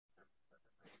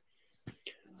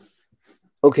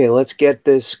Okay, let's get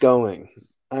this going.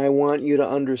 I want you to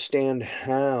understand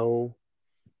how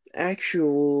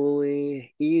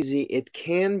actually easy it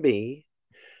can be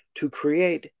to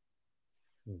create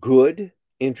good,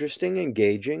 interesting,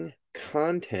 engaging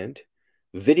content,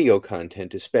 video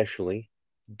content especially,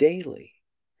 daily.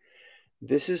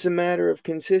 This is a matter of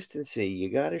consistency. You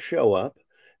got to show up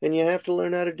and you have to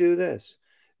learn how to do this.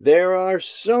 There are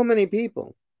so many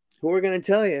people who are going to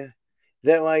tell you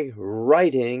that, like,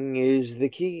 writing is the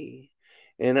key.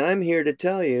 And I'm here to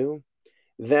tell you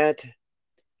that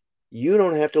you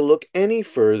don't have to look any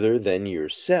further than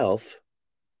yourself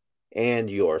and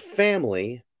your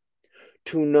family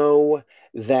to know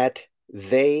that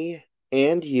they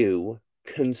and you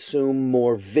consume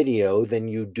more video than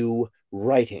you do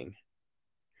writing.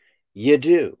 You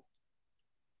do.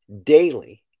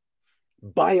 Daily.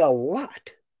 By a lot.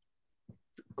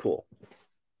 Cool.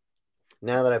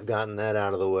 Now that I've gotten that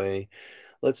out of the way,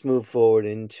 let's move forward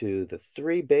into the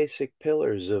 3 basic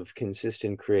pillars of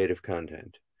consistent creative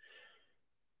content.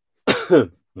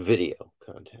 Video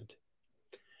content.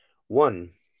 1,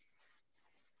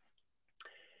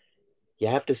 you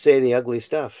have to say the ugly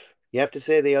stuff. You have to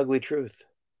say the ugly truth.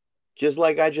 Just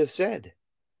like I just said.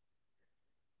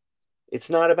 It's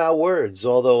not about words,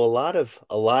 although a lot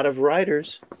of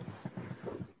writers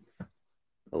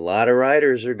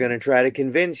are going to try to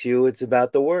convince you it's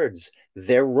about the words.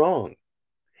 They're wrong.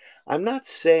 I'm not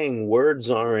saying words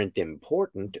aren't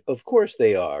important. Of course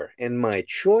they are. And my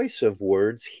choice of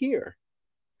words here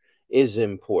is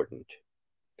important.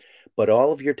 But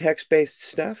all of your text-based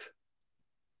stuff,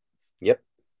 yep,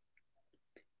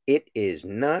 it is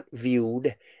not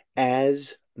viewed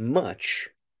as much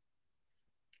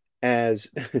as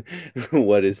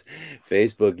what is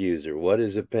Facebook user? What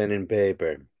is a pen and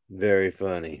paper? Very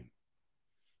funny.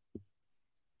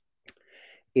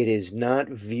 It is not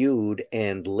viewed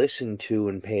and listened to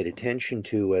and paid attention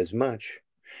to as much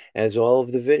as all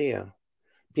of the video.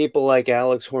 People like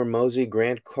Alex Hormozy,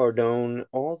 Grant Cardone,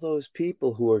 all those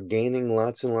people who are gaining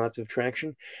lots and lots of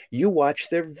traction, you watch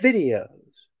their videos.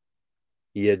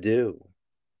 You do.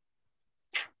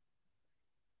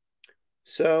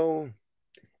 So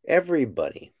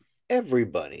everybody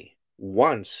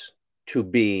wants to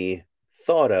be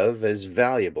thought of as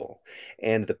valuable.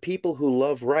 And the people who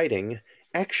love writing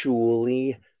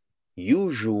actually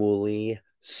usually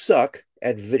suck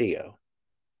at video.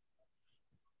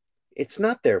 It's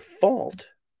not their fault.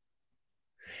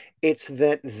 It's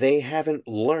that they haven't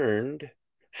learned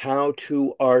how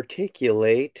to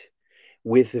articulate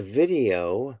with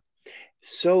video,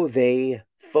 so they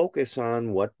focus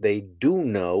on what they do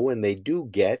know and they do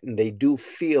get and they do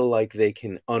feel like they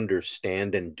can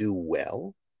understand and do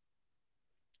well.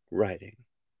 Writing.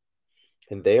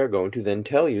 And they are going to then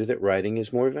tell you that writing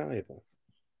is more valuable.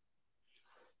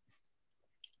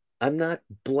 I'm not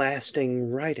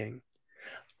blasting writing.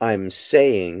 I'm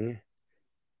saying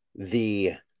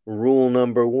the rule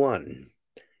number 1,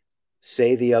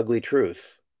 say the ugly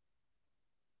truth.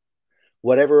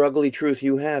 Whatever ugly truth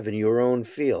you have in your own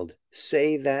field,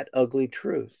 say that ugly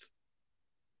truth.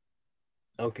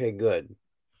 Okay, good.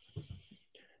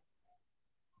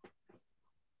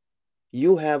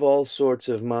 You have all sorts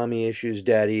of mommy issues,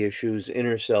 daddy issues,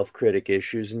 inner self-critic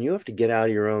issues, and you have to get out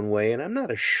of your own way. And I'm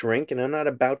not a shrink, and I'm not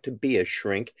about to be a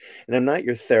shrink, and I'm not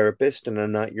your therapist, and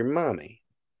I'm not your mommy.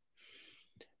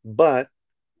 But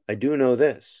I do know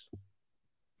this.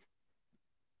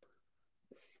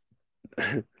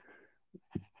 How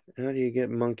do you get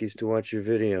monkeys to watch your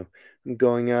video? I'm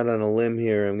going out on a limb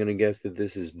here. I'm going to guess that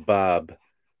this is Bob.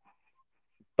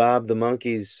 Bob, the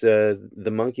monkeys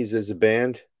as a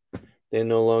band, they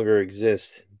no longer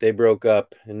exist. They broke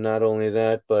up. And not only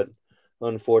that, but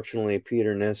unfortunately,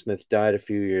 Peter Nesmith died a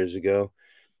few years ago.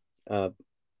 I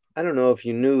don't know if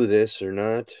you knew this or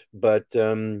not, but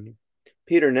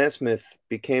Peter Nesmith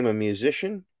became a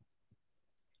musician.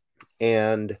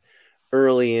 And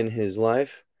early in his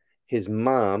life, his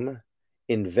mom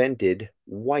invented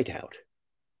whiteout.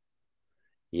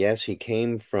 Yes, he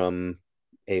came from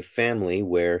a family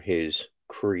where his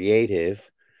creative,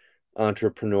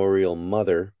 entrepreneurial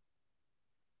mother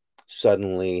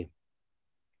suddenly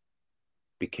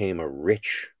became a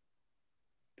rich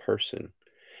person,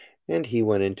 and he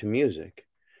went into music.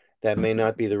 That may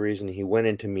not be the reason he went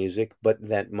into music, but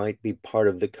that might be part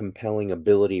of the compelling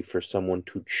ability for someone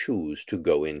to choose to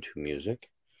go into music.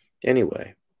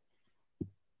 Anyway,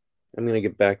 I'm going to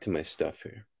get back to my stuff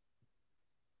here.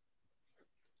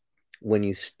 When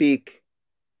you speak,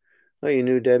 oh, you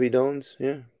knew Debbie Dolan's?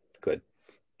 Yeah, good.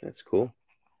 That's cool.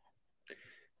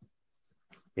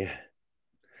 Yeah.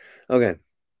 Okay.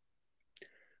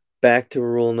 Back to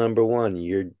rule number 1.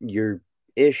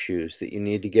 issues that you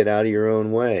need to get out of your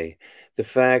own way. The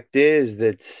fact is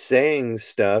that saying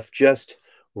stuff, just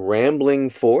rambling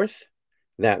forth,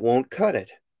 that won't cut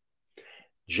it.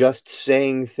 Just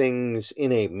saying things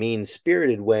in a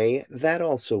mean-spirited way, that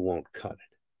also won't cut it.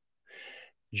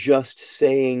 Just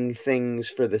saying things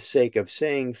for the sake of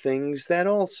saying things, that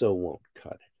also won't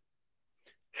cut it.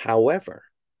 However,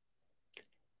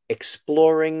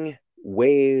 exploring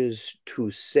ways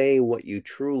to say what you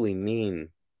truly mean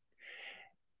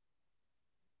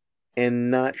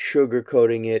and not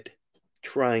sugarcoating it,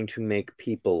 trying to make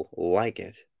people like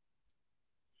it,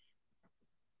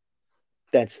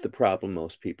 that's the problem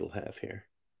most people have here.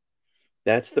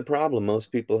 That's the problem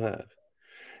most people have.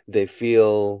 They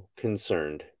feel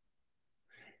concerned.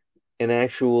 And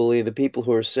actually, the people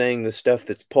who are saying the stuff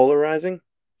that's polarizing,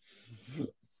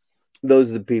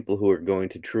 those are the people who are going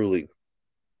to truly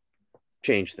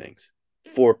change things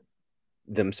for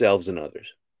themselves and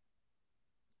others.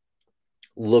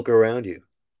 Look around you.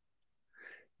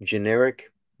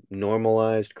 Generic,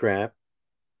 normalized crap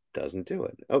doesn't do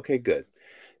it. Okay, good.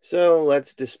 So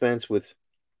let's dispense with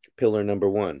pillar number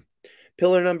 1.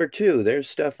 Pillar number 2, there's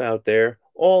stuff out there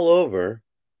all over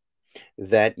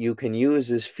that you can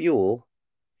use as fuel,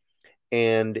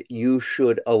 and you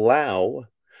should allow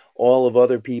all of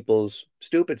other people's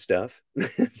stupid stuff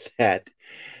that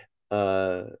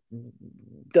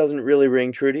doesn't really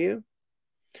ring true to you.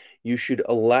 You should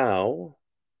allow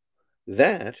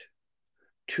that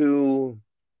to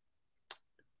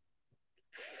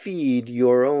feed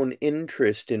your own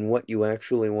interest in what you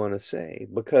actually want to say,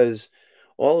 because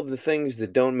all of the things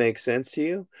that don't make sense to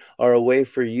you are a way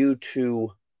for you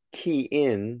to key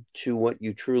in to what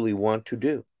you truly want to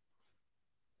do.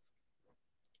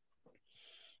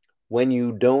 When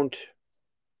you don't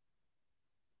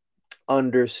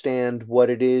understand what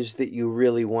it is that you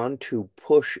really want to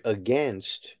push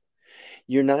against,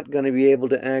 you're not going to be able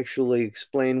to actually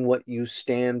explain what you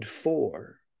stand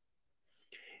for.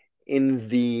 In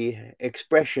the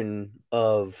expression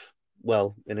of,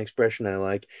 well, an expression I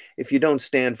like, if you don't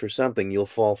stand for something, you'll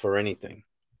fall for anything.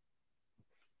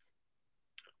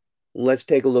 Let's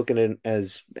take a look at it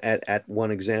at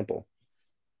one example.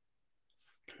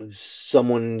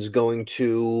 Someone's going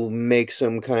to make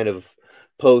some kind of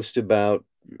post about,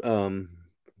 I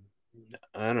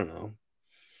don't know,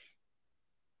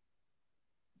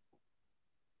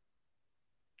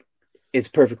 it's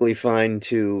perfectly fine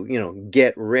to,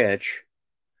 get rich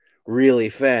really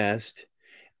fast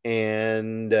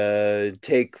and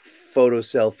take photo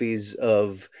selfies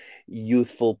of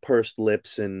youthful pursed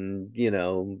lips and,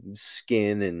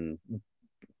 skin and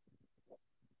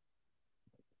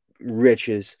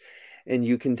riches. And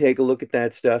you can take a look at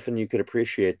that stuff and you could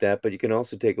appreciate that, but you can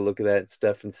also take a look at that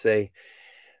stuff and say,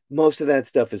 most of that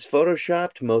stuff is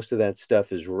photoshopped, most of that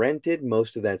stuff is rented,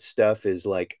 most of that stuff is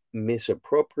like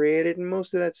misappropriated, and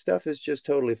most of that stuff is just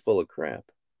totally full of crap.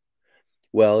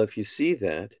 Well, if you see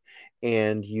that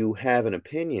and you have an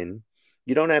opinion,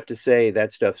 you don't have to say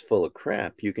that stuff's full of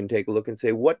crap. You can take a look and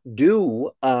say, what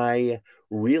do I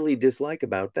really dislike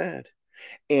about that?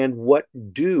 And what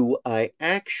do I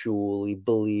actually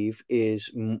believe is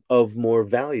of more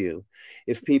value?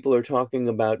 If people are talking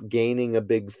about gaining a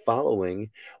big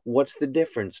following, what's the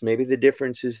difference? Maybe the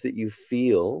difference is that you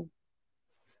feel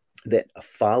that a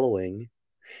following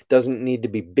doesn't need to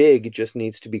be big, it just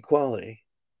needs to be quality.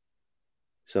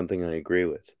 Something I agree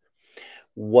with.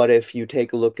 What if you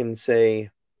take a look and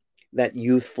say that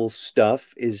youthful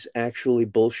stuff is actually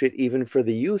bullshit even for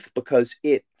the youth because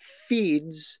it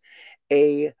feeds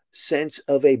a sense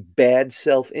of a bad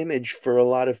self-image for a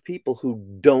lot of people who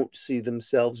don't see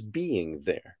themselves being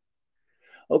there.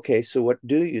 Okay, so what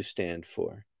do you stand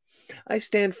for? I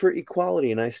stand for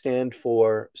equality, and I stand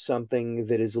for something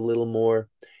that is a little more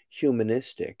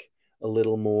humanistic, a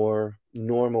little more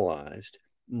normalized,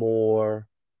 more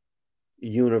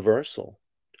universal.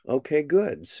 Okay,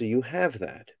 good. So you have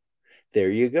that. There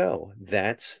you go.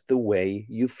 That's the way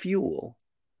you fuel.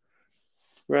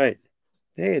 Right.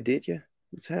 Hey, Aditya,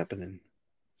 what's happening?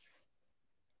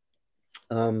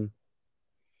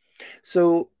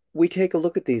 So we take a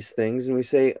look at these things and we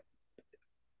say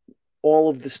all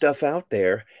of the stuff out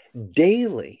there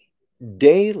daily,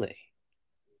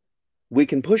 we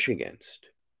can push against.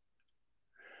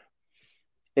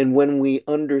 And when we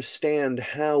understand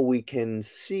how we can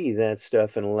see that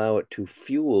stuff and allow it to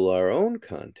fuel our own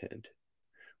content,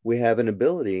 we have an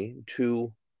ability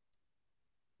to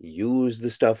use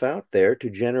the stuff out there to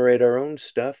generate our own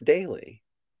stuff daily.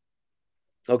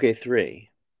 Okay, 3.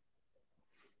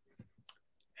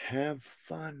 Have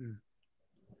fun.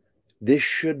 This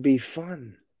should be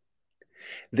fun.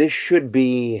 This should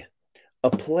be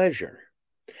a pleasure.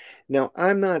 Now,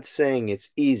 I'm not saying it's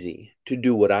easy to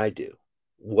do what I do.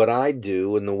 What I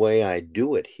do and the way I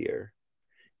do it here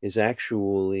is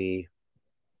actually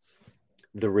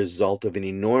the result of an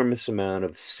enormous amount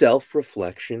of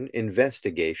self-reflection,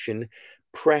 investigation,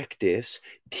 practice,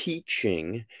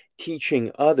 teaching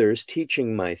others,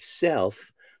 teaching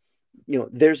myself.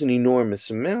 There's an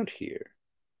enormous amount here.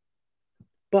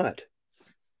 But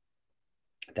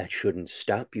that shouldn't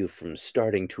stop you from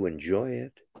starting to enjoy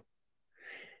it.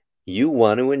 You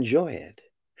want to enjoy it.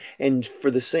 And for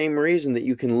the same reason that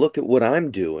you can look at what I'm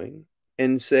doing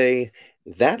and say,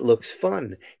 that looks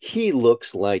fun. He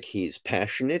looks like he's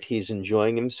passionate. He's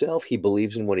enjoying himself. He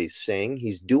believes in what he's saying.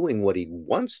 He's doing what he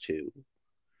wants to.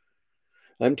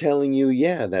 I'm telling you,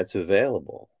 yeah, that's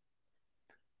available.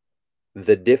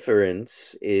 The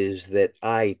difference is that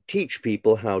I teach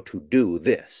people how to do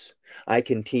this. I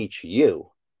can teach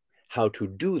you how to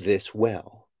do this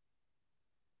well.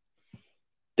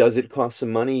 Does it cost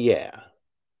some money? Yeah.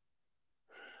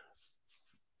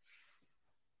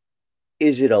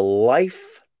 Is it a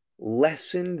life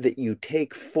lesson that you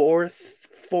take forward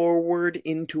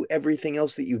into everything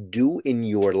else that you do in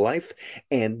your life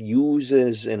and use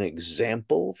as an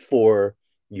example for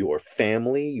your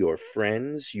family, your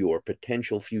friends, your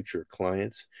potential future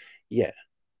clients? Yeah.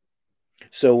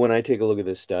 So when I take a look at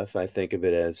this stuff, I think of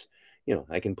it as,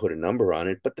 I can put a number on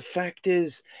it, but the fact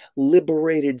is,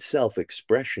 liberated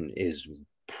self-expression is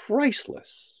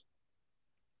priceless.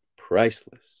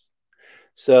 Priceless.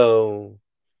 So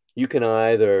you can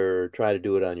either try to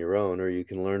do it on your own, or you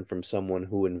can learn from someone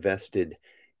who invested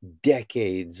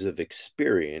decades of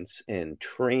experience and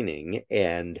training,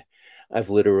 and I've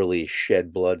literally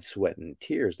shed blood, sweat, and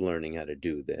tears learning how to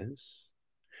do this,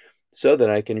 so that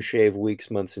I can shave weeks,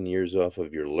 months, and years off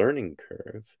of your learning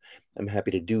curve. I'm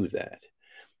happy to do that.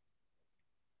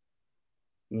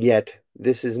 Yet,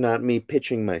 this is not me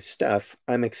pitching my stuff.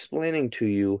 I'm explaining to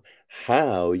you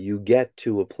how you get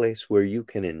to a place where you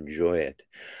can enjoy it.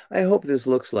 I hope this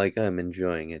looks like I'm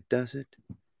enjoying it, does it?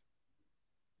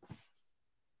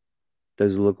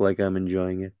 Does it look like I'm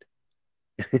enjoying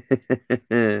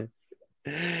it?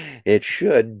 It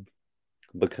should,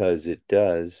 because it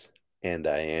does, and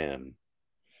I am.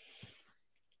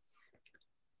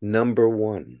 Number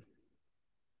one,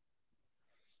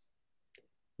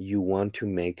 you want to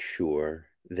make sure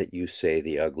that you say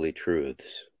the ugly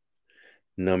truths.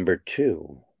 Number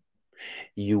two,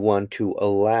 you want to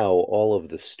allow all of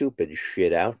the stupid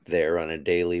shit out there on a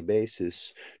daily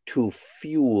basis to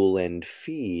fuel and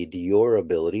feed your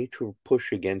ability to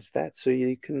push against that so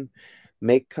you can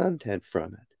make content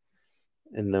from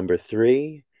it. And number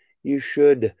three, you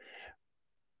should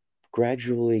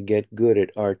gradually get good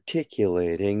at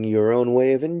articulating your own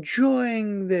way of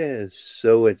enjoying this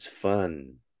so it's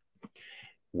fun.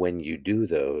 When you do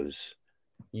those,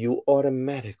 you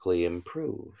automatically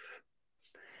improve.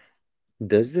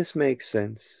 Does this make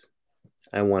sense?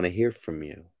 I want to hear from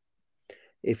you.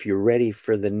 If you're ready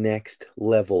for the next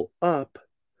level up,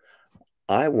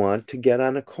 I want to get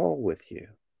on a call with you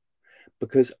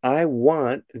because I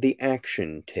want the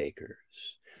action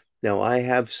takers. Now, I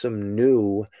have some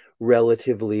new,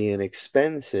 relatively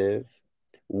inexpensive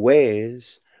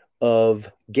ways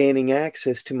of gaining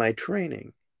access to my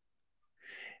training.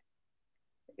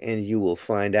 And you will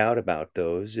find out about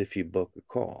those if you book a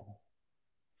call.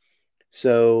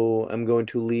 So I'm going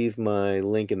to leave my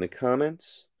link in the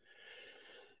comments.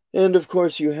 And of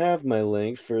course, you have my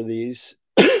link for these.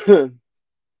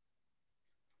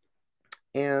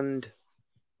 And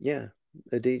yeah,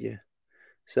 Aditya,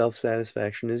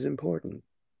 self-satisfaction is important.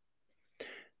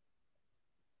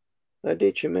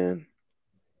 Aditya, man,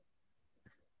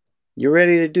 you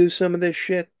ready to do some of this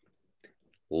shit?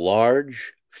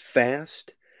 Large,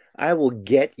 fast. I will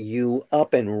get you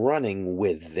up and running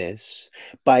with this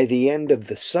by the end of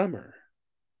the summer.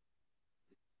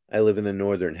 I live in the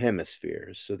northern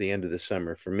hemisphere, so the end of the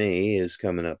summer for me is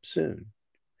coming up soon.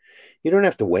 You don't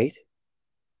have to wait.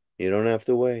 You don't have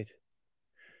to wait.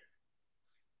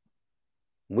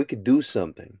 We could do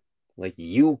something like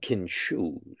you can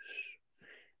choose.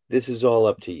 This is all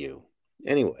up to you.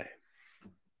 Anyway,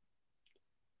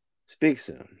 speak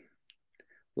soon.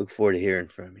 Look forward to hearing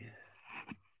from you.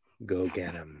 Go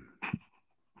get 'em.